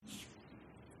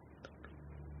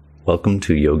Welcome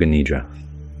to Yoga Nidra.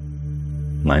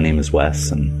 My name is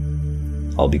Wes,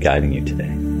 and I'll be guiding you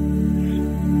today.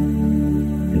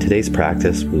 In today's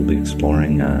practice, we'll be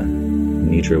exploring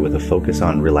Nidra with a focus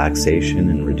on relaxation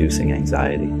and reducing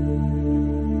anxiety.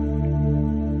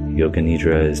 Yoga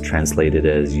Nidra is translated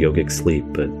as yogic sleep,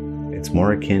 but it's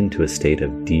more akin to a state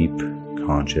of deep,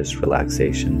 conscious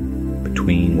relaxation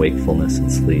between wakefulness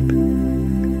and sleep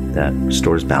that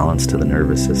restores balance to the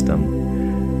nervous system,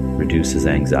 reduces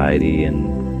anxiety,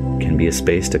 and can be a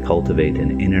space to cultivate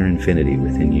an inner infinity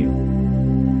within you.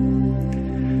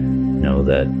 Know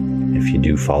that if you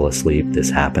do fall asleep,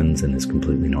 this happens and is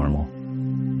completely normal.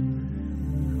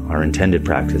 Our intended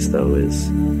practice, though, is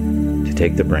to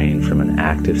take the brain from an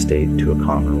active state to a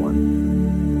calmer one,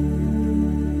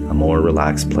 a more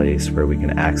relaxed place where we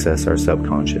can access our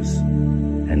subconscious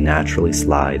and naturally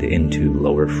slide into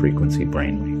lower frequency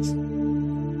brainwaves.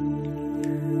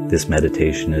 This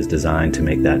meditation is designed to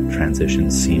make that transition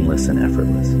seamless and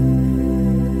effortless.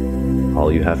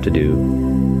 All you have to do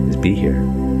is be here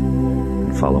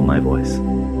and follow my voice.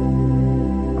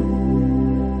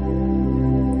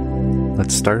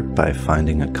 Let's start by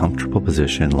finding a comfortable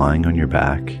position lying on your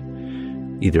back,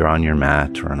 either on your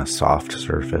mat or on a soft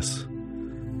surface,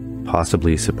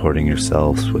 possibly supporting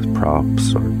yourselves with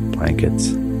props or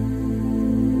blankets.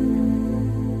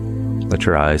 Let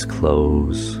your eyes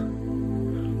close.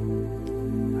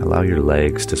 Allow your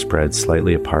legs to spread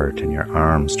slightly apart and your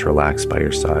arms to relax by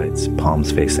your sides,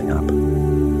 palms facing up.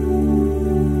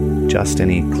 Adjust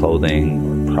any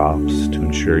clothing or props to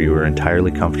ensure you are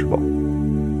entirely comfortable.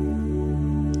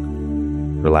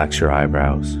 Relax your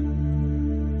eyebrows.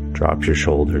 Drop your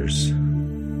shoulders.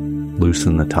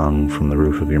 Loosen the tongue from the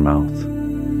roof of your mouth.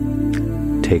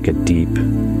 Take a deep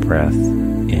breath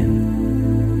in.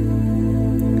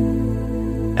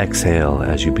 Exhale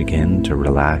as you begin to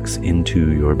relax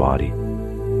into your body.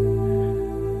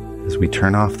 As we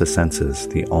turn off the senses,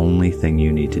 the only thing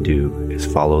you need to do is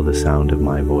follow the sound of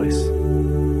my voice.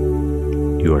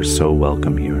 You are so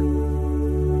welcome here.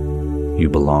 You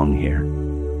belong here.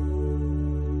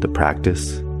 The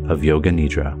practice of Yoga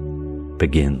Nidra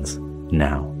begins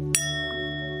now.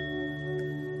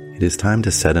 It is time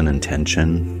to set an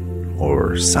intention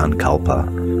or sankalpa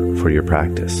for your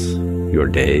practice, your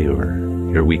day, or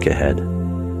your week ahead.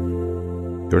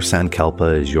 Your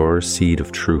sankalpa is your seed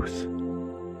of truth,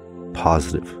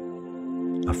 positive,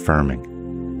 affirming,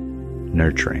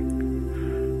 nurturing.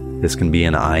 This can be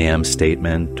an I am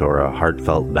statement or a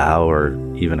heartfelt vow or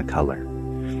even a color.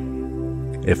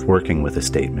 If working with a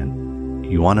statement,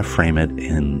 you want to frame it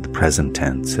in the present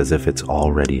tense as if it's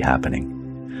already happening.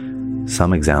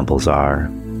 Some examples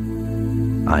are,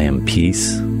 I am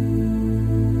peace,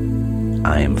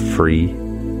 I am free,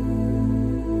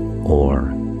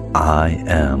 or I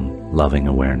am loving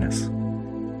awareness.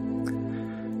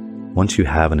 Once you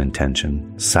have an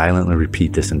intention, silently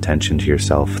repeat this intention to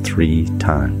yourself 3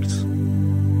 times.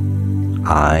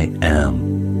 I am.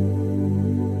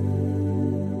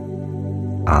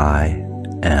 I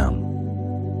am.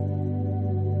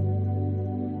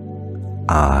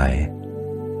 I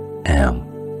am.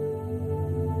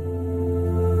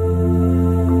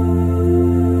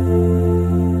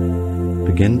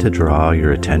 Begin to draw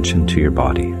your attention to your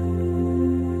body.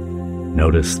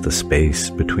 Notice the space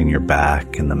between your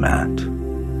back and the mat,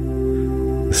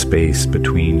 the space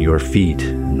between your feet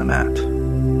and the mat,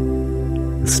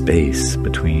 the space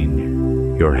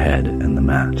between your head and the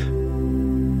mat.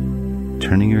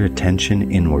 Turning your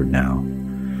attention inward now,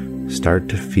 start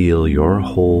to feel your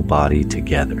whole body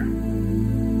together.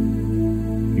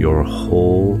 Your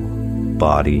whole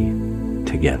body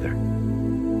together.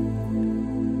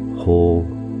 Whole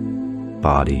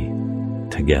body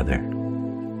together.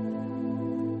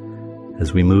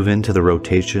 As we move into the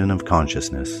rotation of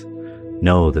consciousness,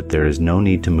 know that there is no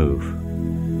need to move.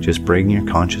 Just bring your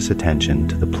conscious attention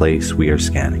to the place we are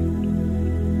scanning.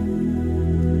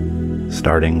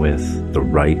 Starting with the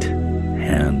right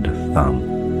hand thumb.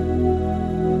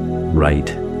 Right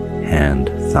hand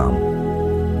thumb.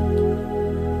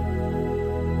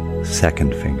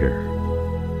 Second finger.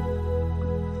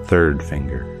 Third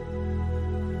finger.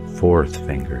 Fourth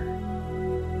finger.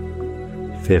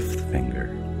 Fifth finger.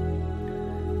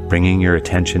 Bringing your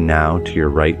attention now to your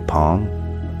right palm,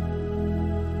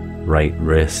 right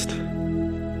wrist,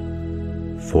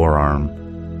 forearm,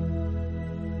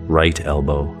 right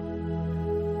elbow,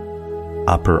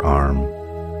 upper arm,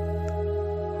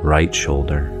 right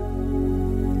shoulder,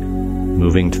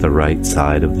 moving to the right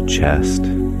side of the chest,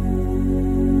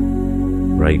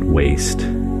 right waist,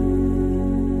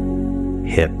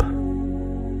 hip,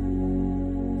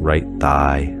 right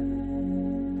thigh,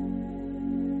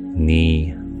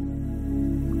 knee,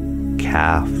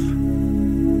 calf,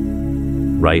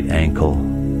 right ankle,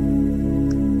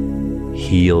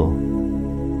 heel,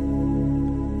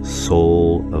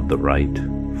 sole of the right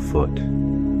foot,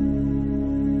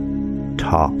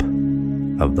 top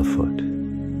of the foot,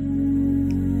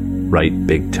 right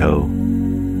big toe,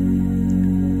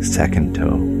 second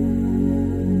toe,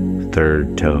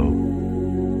 third toe,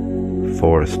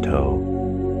 fourth toe,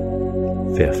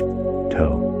 fifth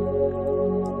toe.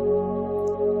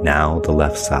 Now the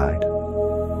left side.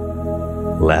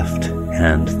 Left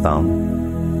hand thumb,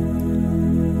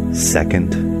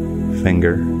 second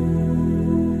finger,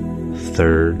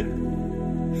 third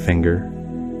finger,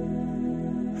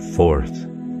 fourth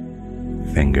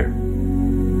finger,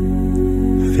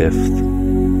 fifth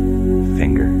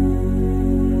finger.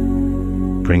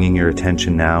 Bringing your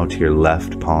attention now to your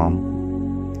left palm,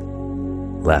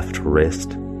 left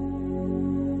wrist,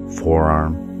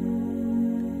 forearm,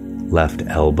 left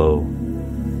elbow,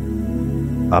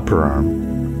 upper arm,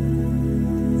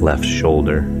 left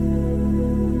shoulder.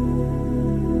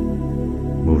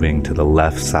 Moving to the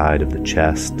left side of the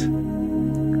chest,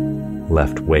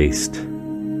 left waist,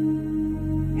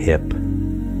 hip,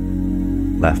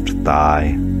 left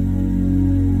thigh,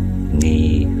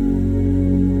 knee,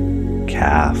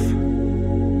 calf,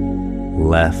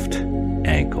 left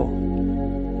ankle,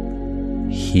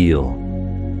 heel,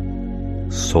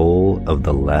 sole of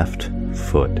the left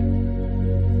foot,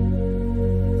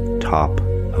 top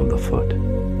of the foot,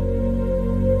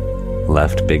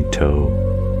 left big toe,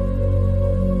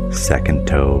 second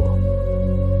toe,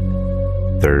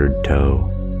 third toe,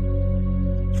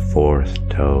 fourth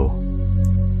toe,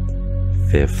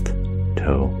 fifth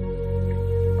toe.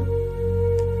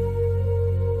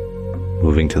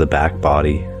 Moving to the back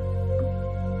body,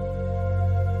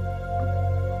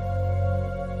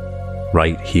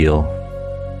 right heel,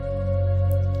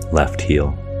 left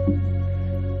heel,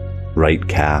 right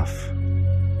calf,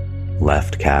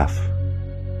 left calf,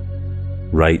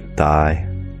 right thigh,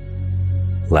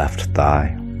 left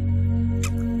thigh,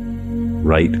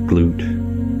 right glute,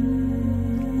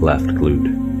 left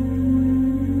glute,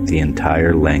 the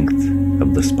entire length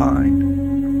of the spine,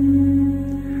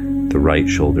 the right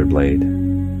shoulder blade,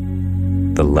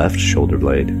 the left shoulder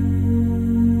blade,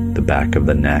 the back of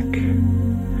the neck,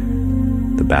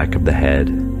 the back of the head,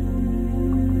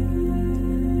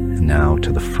 and now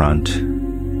to the front,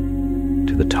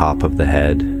 to the top of the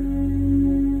head,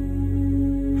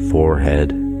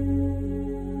 forehead,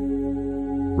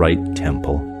 right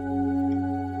temple,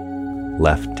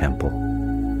 left temple,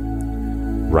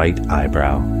 right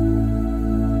eyebrow,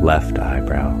 left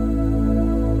eyebrow,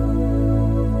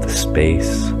 the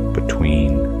space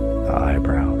between the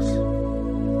eyebrows,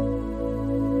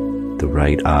 the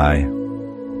right eye,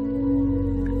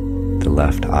 the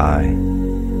left eye,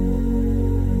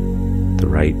 the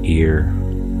right ear,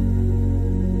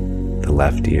 the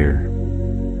left ear,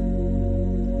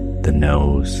 the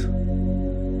nose,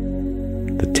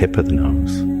 the tip of the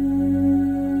nose,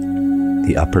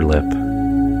 the upper lip,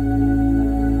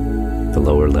 the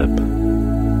lower lip,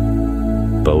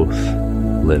 both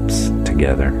lips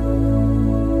together,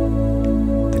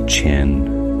 the chin,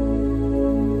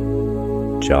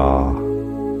 jaw,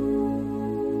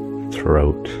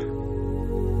 throat,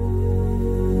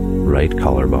 right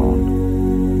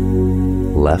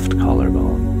collarbone, left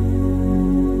collarbone,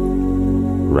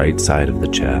 right side of the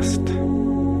chest,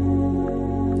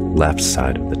 left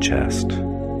side of the chest,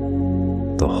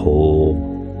 the whole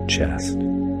chest,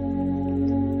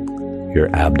 your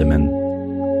abdomen,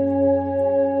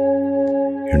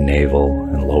 your navel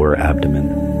and lower abdomen.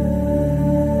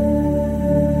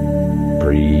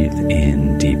 Breathe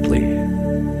in deeply,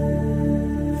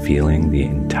 feeling the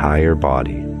entire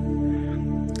body.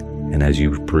 And as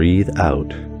you breathe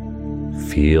out,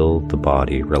 feel the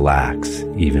body relax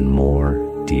even more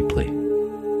deeply.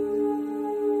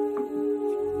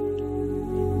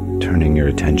 Turning your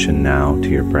attention now to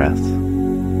your breath.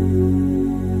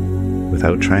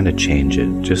 Without trying to change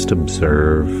it, just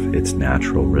observe its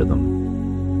natural rhythm.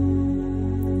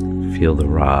 Feel the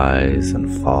rise and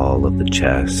fall of the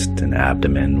chest and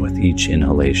abdomen with each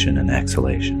inhalation and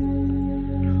exhalation.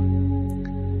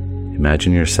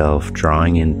 Imagine yourself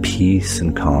drawing in peace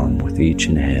and calm with each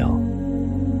inhale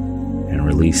and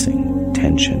releasing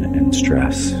tension and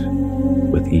stress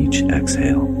with each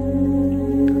exhale.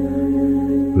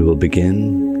 We will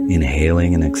begin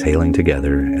inhaling and exhaling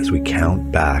together as we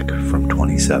count back from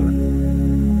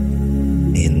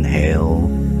 27. Inhale,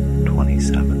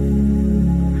 27.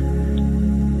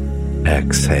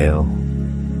 Exhale,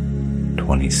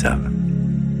 27.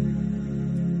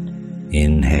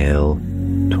 Inhale,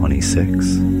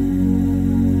 26.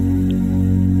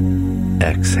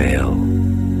 Exhale,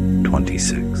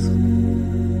 26.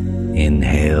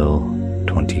 Inhale,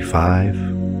 25.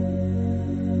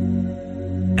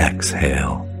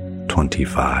 Exhale,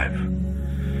 25.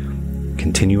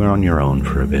 Continue on your own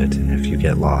for a bit, and if you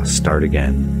get lost, start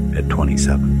again at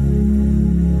 27.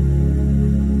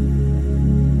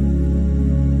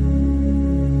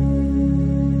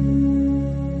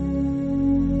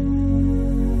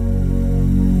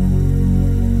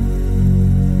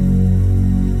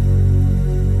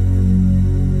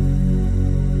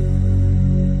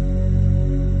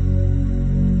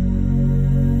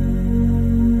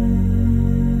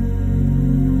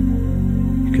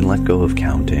 Let go of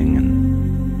counting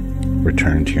and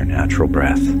return to your natural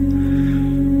breath.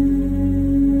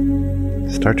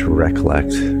 Start to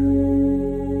recollect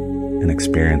an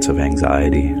experience of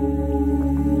anxiety,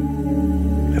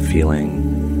 a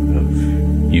feeling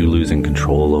of you losing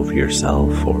control over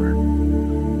yourself, or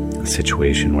a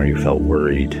situation where you felt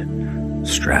worried,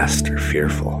 stressed, or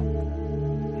fearful.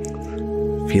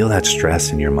 Feel that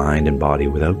stress in your mind and body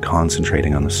without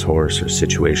concentrating on the source or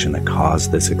situation that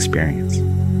caused this experience.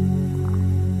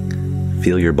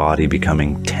 Feel your body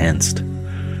becoming tensed,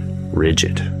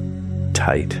 rigid,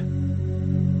 tight.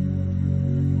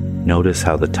 Notice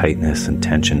how the tightness and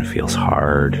tension feels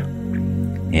hard,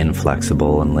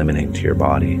 inflexible, and limiting to your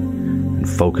body, and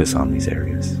focus on these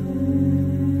areas.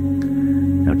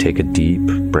 Now take a deep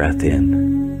breath in,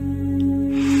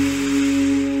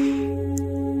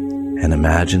 and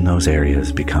imagine those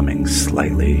areas becoming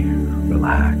slightly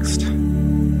relaxed.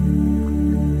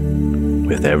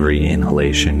 With every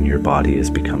inhalation, your body is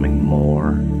becoming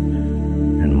more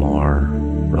and more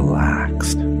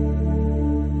relaxed.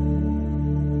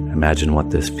 Imagine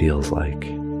what this feels like.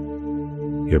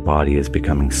 Your body is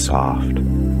becoming soft,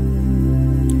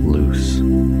 loose,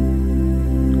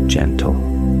 gentle,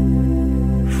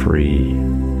 free,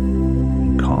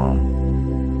 and calm.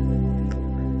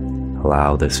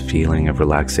 Allow this feeling of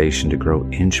relaxation to grow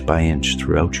inch by inch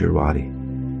throughout your body.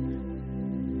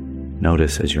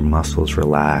 Notice as your muscles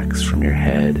relax from your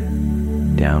head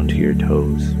down to your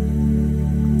toes.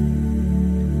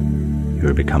 You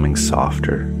are becoming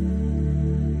softer,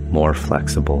 more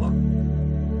flexible,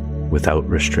 without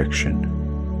restriction.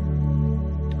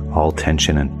 All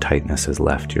tension and tightness has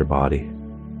left your body.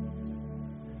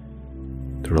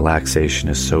 The relaxation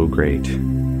is so great,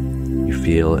 you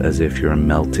feel as if you're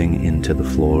melting into the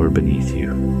floor beneath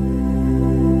you.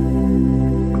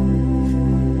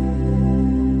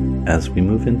 As we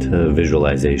move into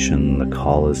visualization, the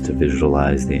call is to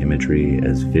visualize the imagery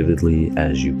as vividly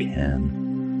as you can.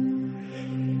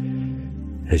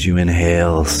 As you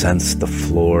inhale, sense the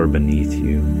floor beneath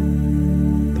you,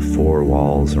 the four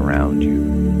walls around you,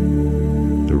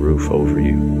 the roof over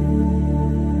you.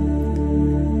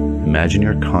 Imagine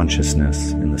your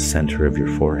consciousness in the center of your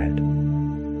forehead.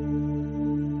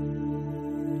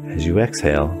 As you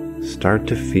exhale, start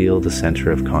to feel the center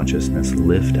of consciousness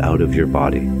lift out of your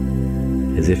body,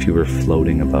 as if you were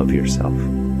floating above yourself.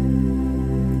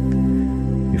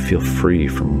 You feel free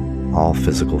from all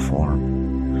physical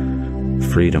form,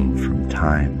 freedom from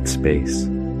time and space.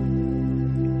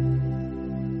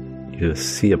 You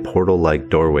see a portal-like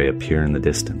doorway appear in the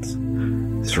distance,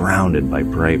 surrounded by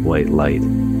bright white light,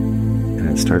 and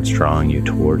it starts drawing you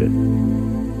toward it.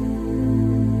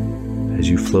 As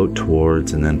you float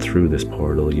towards and then through this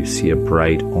portal, you see a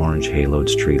bright orange haloed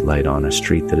street light on a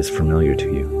street that is familiar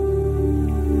to you.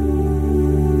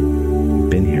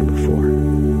 Been here before.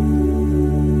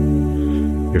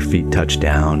 Your feet touch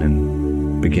down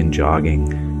and begin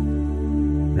jogging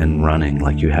and running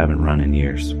like you haven't run in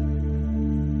years.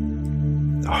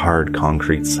 The hard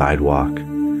concrete sidewalk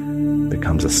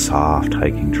becomes a soft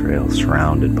hiking trail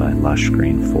surrounded by lush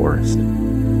green forest.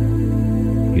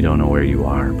 You don't know where you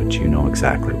are, but you know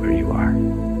exactly where you are.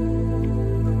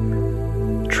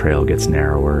 The trail gets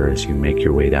narrower as you make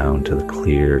your way down to the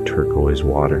clear turquoise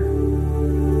water.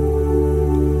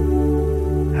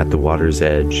 At the water's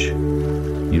edge,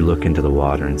 you look into the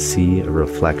water and see a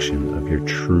reflection of your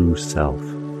true self.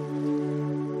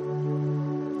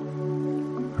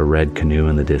 A red canoe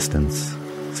in the distance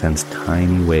sends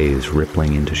tiny waves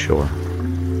rippling into shore.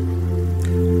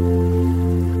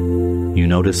 You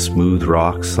notice smooth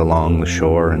rocks along the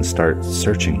shore and start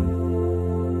searching.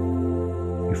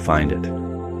 You find it.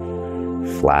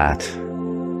 Flat,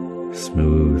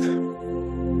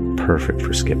 smooth, perfect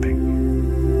for skipping.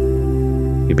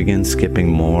 You begin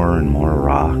skipping more and more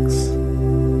rocks,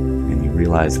 and you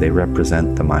realize they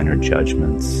represent the minor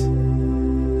judgments,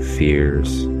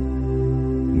 fears,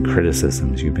 and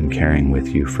criticisms you've been carrying with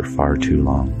you for far too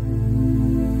long.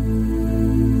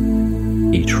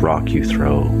 Each rock you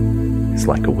throw is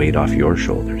like a weight off your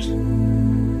shoulders. You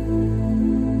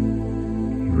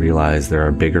realize there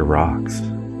are bigger rocks,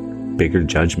 bigger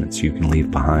judgments you can leave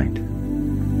behind.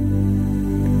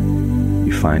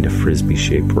 You find a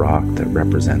frisbee-shaped rock that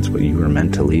represents what you were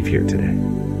meant to leave here today.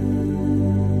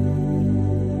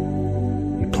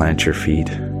 You plant your feet,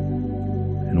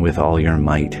 and with all your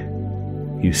might,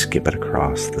 you skip it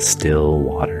across the still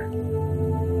water.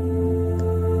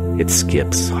 It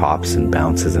skips, hops, and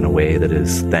bounces in a way that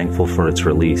is thankful for its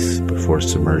release before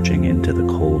submerging into the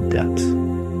cold depths.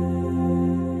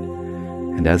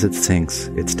 And as it sinks,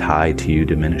 its tie to you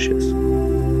diminishes.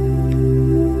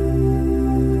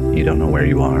 You don't know where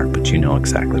you are, but you know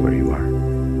exactly where you are.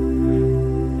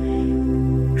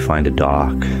 You find a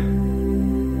dock,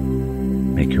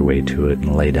 make your way to it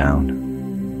and lay down.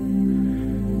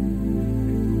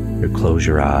 You close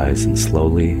your eyes and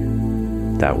slowly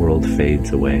that world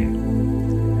fades away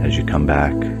as you come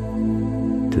back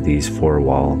to these four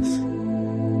walls,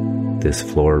 this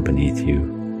floor beneath you,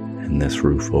 and this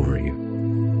roof over you.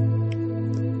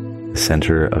 The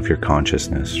center of your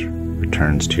consciousness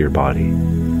returns to your body.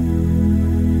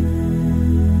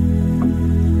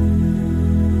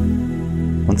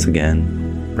 Once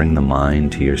again, bring the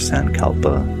mind to your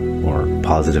sankalpa, or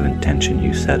positive intention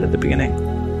you set at the beginning.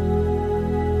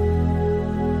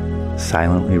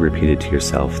 Silently repeat it to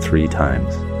yourself 3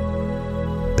 times,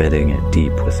 bedding it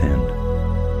deep within.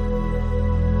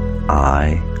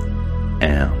 I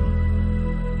am.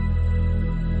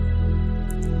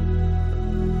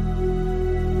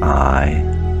 I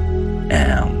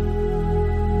am.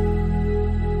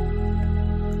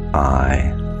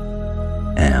 I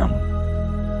am.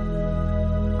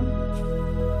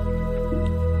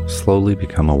 Slowly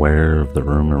become aware of the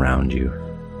room around you,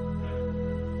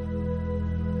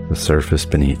 the surface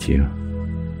beneath you.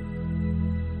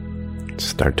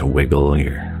 Start to wiggle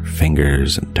your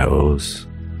fingers and toes.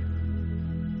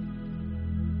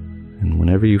 And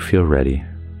whenever you feel ready,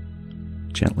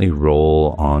 gently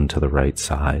roll onto the right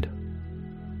side.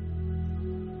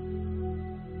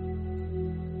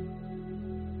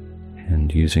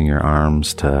 And using your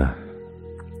arms to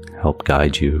help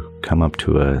guide you, come up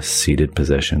to a seated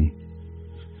position,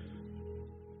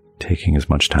 taking as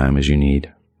much time as you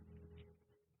need.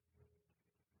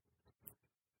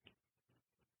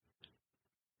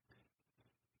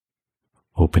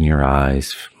 Open your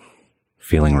eyes,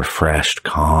 feeling refreshed,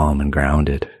 calm, and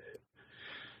grounded.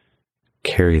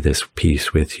 Carry this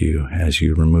peace with you as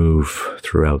you move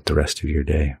throughout the rest of your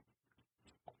day.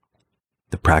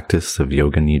 The practice of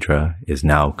Yoga Nidra is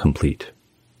now complete.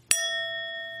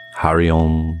 Hari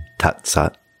Om Tat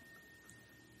Sat.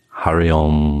 Hari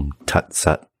Om Tat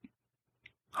Sat.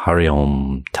 Hari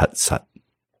Om Tat Sat.